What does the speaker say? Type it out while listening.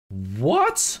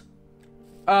What?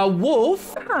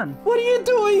 Wolf? Erhan, What are you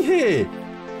doing here?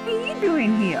 what are you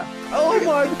doing here? Oh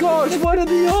my gosh, what are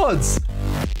the odds?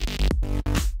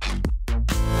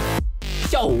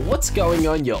 Yo, what's going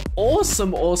on, you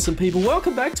awesome people?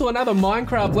 Welcome back to another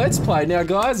Minecraft Let's Play. Now,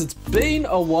 guys, it's been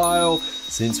a while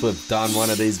since we've done one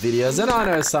of these videos, and I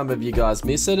know some of you guys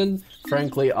miss it, and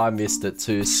frankly, I missed it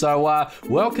too. So,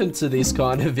 welcome to this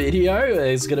kind of video.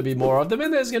 There's going to be more of them,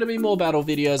 and there's going to be more battle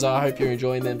videos. I hope you're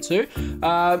enjoying them too.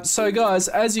 So, guys,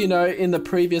 as you know, in the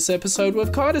previous episode,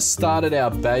 we've kind of started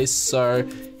our base. So,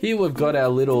 here we've got our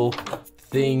little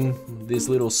thing, this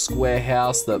little square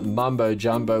house that Mumbo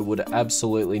Jumbo would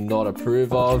absolutely not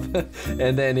approve of.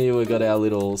 And then here we've got our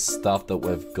little stuff that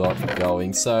we've got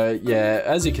going. So yeah,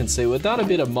 as you can see, we've done a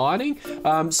bit of mining.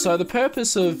 So the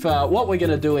purpose of what we're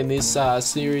going to do in this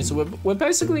series, we're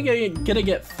basically going to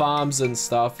get farms and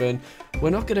stuff, and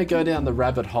we're not going to go down the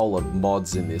rabbit hole of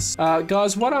mods in this.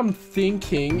 Guys, what I'm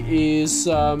thinking is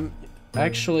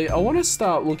actually I want to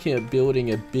start looking at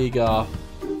building a bigger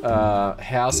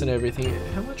house and everything.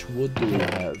 How much wood do we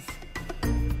have?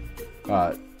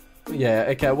 Alright. Yeah,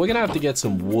 okay, we're gonna have to get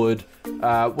some wood.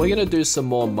 We're gonna do some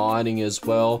more mining as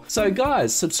well. So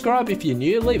guys, subscribe if you're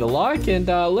new, leave a like, and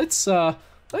let's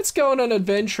go on an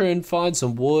adventure and find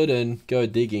some wood and go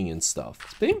digging and stuff.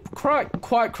 It's been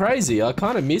quite crazy. I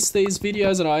kind of miss these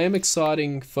videos, and I am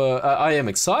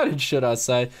excited, should I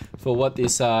say, for what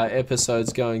this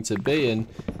episode's going to be, and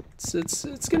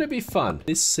it's gonna be fun.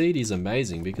 This seed is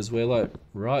amazing because we're like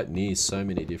right near so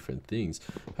many different things.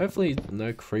 Hopefully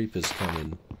no creepers come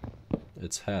and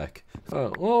attack.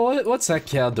 Oh, well, what's that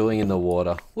cow doing in the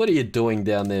water? What are you doing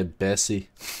down there, Bessie?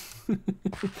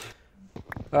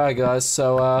 Alright guys,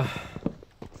 so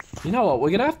you know what, we're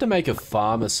gonna have to make a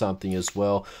farm or something as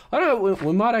well. I don't know,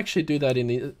 we might actually do that in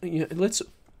the, you know,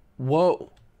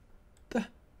 whoa.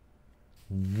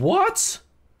 What?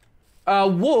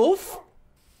 Wolf?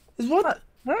 What?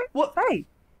 What? Hey,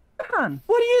 Erhan,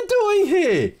 What are you doing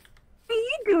here? what are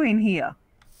you doing here?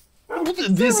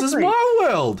 This is my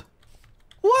world.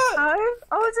 What? No,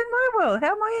 I was in my world.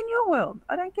 How am I in your world?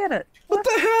 I don't get it. What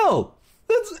the hell?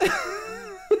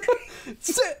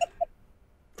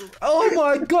 Oh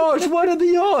my gosh! What are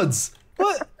the odds?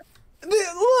 What?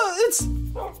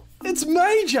 Look, it's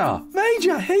Major.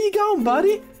 Major, how you going,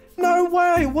 buddy? No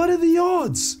way. What are the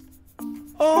odds?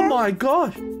 Oh my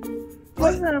gosh.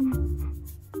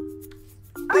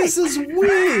 This is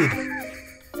weird.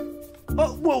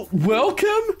 Oh, well,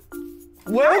 welcome,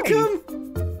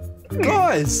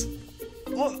 guys.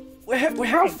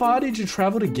 How far did you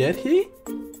travel to get here?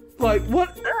 Like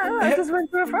what? I just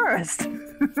went through a forest.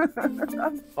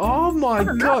 Oh my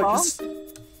god.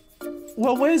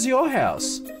 Well, where's your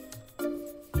house?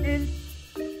 It's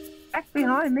back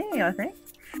behind me, I think.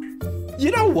 You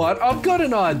know what? I've got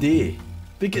an idea.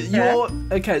 Because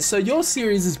okay, so your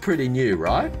series is pretty new,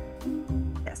 right?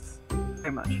 Yes,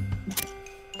 very much.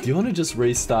 Do you want to just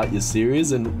restart your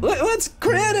series and let's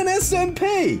create an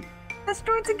SMP? Let's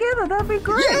join together, that'd be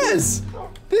great. Yes!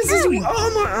 This is,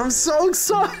 oh my, I'm so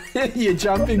excited. You're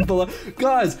jumping below.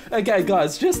 Guys, okay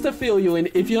guys, just to fill you in,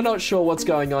 if you're not sure what's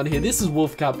going on here, this is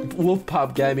Wolf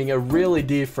Pub Gaming, a really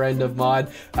dear friend of mine.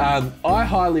 I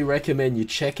highly recommend you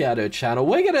check out her channel.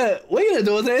 We're gonna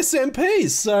do an SMP,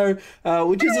 so,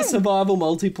 which is a survival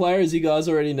multiplayer, as you guys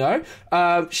already know.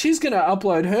 She's gonna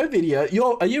upload her video.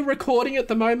 Are you recording at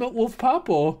the moment, Wolf Pup,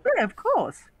 or? Yeah, of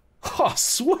course. Oh,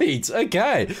 sweet.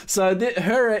 Okay. So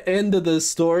her end of the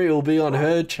story will be on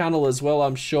her channel as well,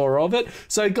 I'm sure of it.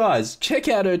 So guys, check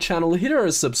out her channel, hit her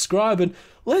a subscribe, and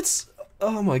let's,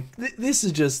 oh my, this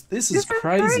is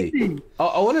crazy.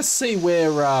 I want to see where,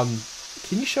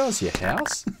 can you show us your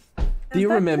house? Do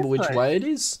you remember which way it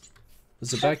is?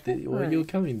 Is it back there? Well, you're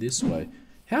coming this way.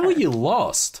 How are you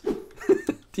lost?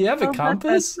 Do you have a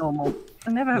compass? That's normal.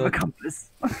 I never have a compass.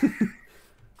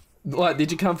 Like,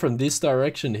 did you come from this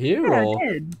direction here, Yeah, or? I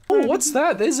did. Oh, what's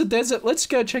that? There's a desert. Let's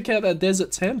go check out that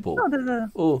desert temple. Oh, there's a...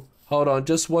 Oh, hold on.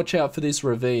 Just watch out for this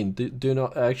ravine. Do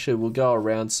not... Actually, we'll go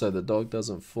around so the dog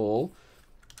doesn't fall.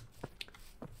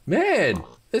 Man,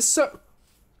 it's so...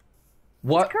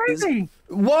 What? It's crazy.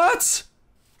 What?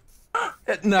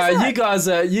 No, you guys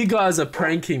are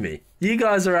pranking me. You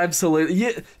guys are absolutely...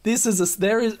 Yeah,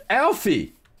 there is...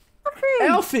 Alfie!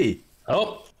 Alfie!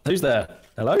 Oh, who's there?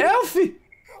 Hello? Alfie!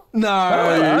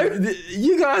 No,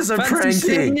 you guys are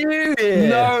pranking. You here.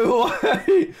 No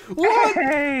way. What?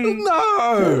 Hey.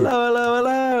 No.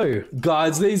 Hello.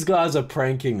 Guys, these guys are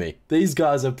pranking me. These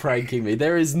guys are pranking me.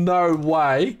 There is no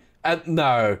way.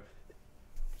 No.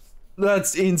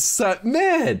 That's insane.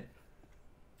 Man.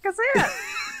 What's that?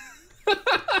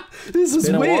 This is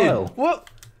Been a weird. while. What?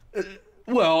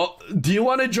 Well, do you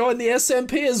want to join the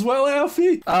SMP as well,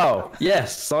 Alfie? Oh,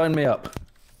 yes, sign me up.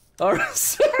 All right,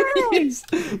 so yes.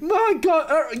 My God,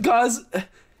 all right, guys.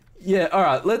 Yeah, all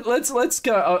right. Let's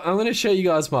go. I'm going to show you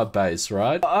guys my base,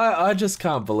 right? I just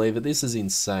can't believe it. This is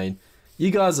insane. You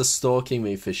guys are stalking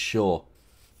me for sure.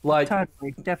 Like,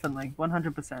 Totally, definitely,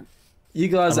 100%. you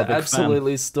guys I'm are a big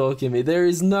absolutely stalking me. There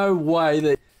is no way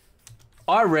that.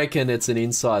 I reckon it's an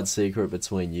inside secret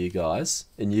between you guys,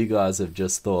 and you guys have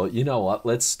just thought, you know what?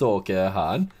 Let's stalk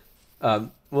Erhan.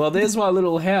 Well, there's my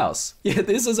little house. Yeah,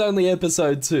 this is only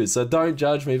episode 2, so don't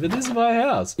judge me, but this is my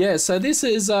house. Yeah, so this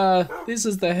is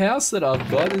the house that I've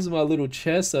got. This is my little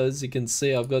chest. So as you can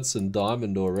see, I've got some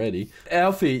diamond already.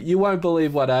 Alfie, you won't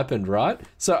believe what happened, right?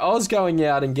 So I was going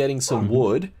out and getting some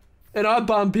wood, and I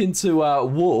bump into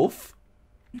Wolf.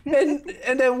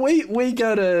 And then we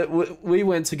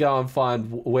went to go and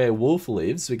find where Wolf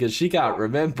lives because she can't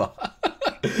remember.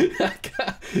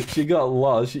 She got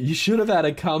lost. You should have had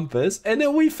a compass, and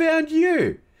then we found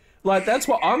you. Like, that's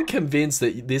what I'm convinced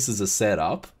that this is a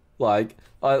setup. Like,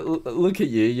 look at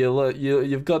you.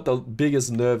 You've got the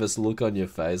biggest nervous look on your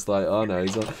face. Like, oh no,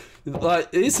 like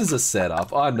this is a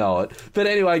setup. I know it. But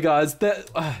anyway, guys,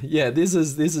 yeah, this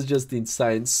is just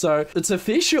insane. So it's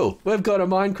official. We've got a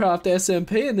Minecraft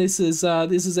SMP, and this is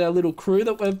our little crew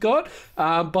that we've got.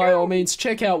 By all means,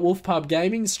 check out Wolfpub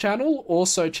Gaming's channel.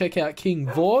 Also, check out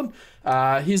King Vaughn.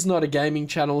 He's not a gaming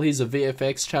channel. He's a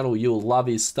VFX channel. You'll love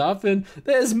his stuff. And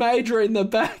there's Major in the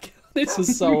back. This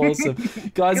is so awesome.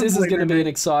 Guys, this is going to be an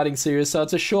exciting series. So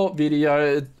it's a short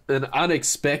video, an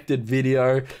unexpected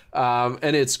video,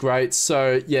 and it's great.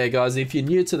 So yeah, guys, if you're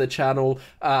new to the channel,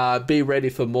 be ready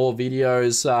for more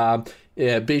videos.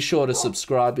 Yeah, be sure to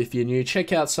subscribe if you're new.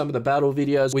 Check out some of the battle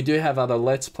videos. We do have other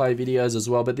Let's Play videos as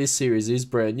well, but this series is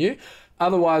brand new.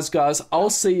 Otherwise, guys,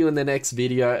 I'll see you in the next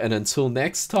video, and until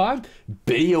next time,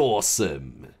 be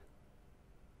awesome.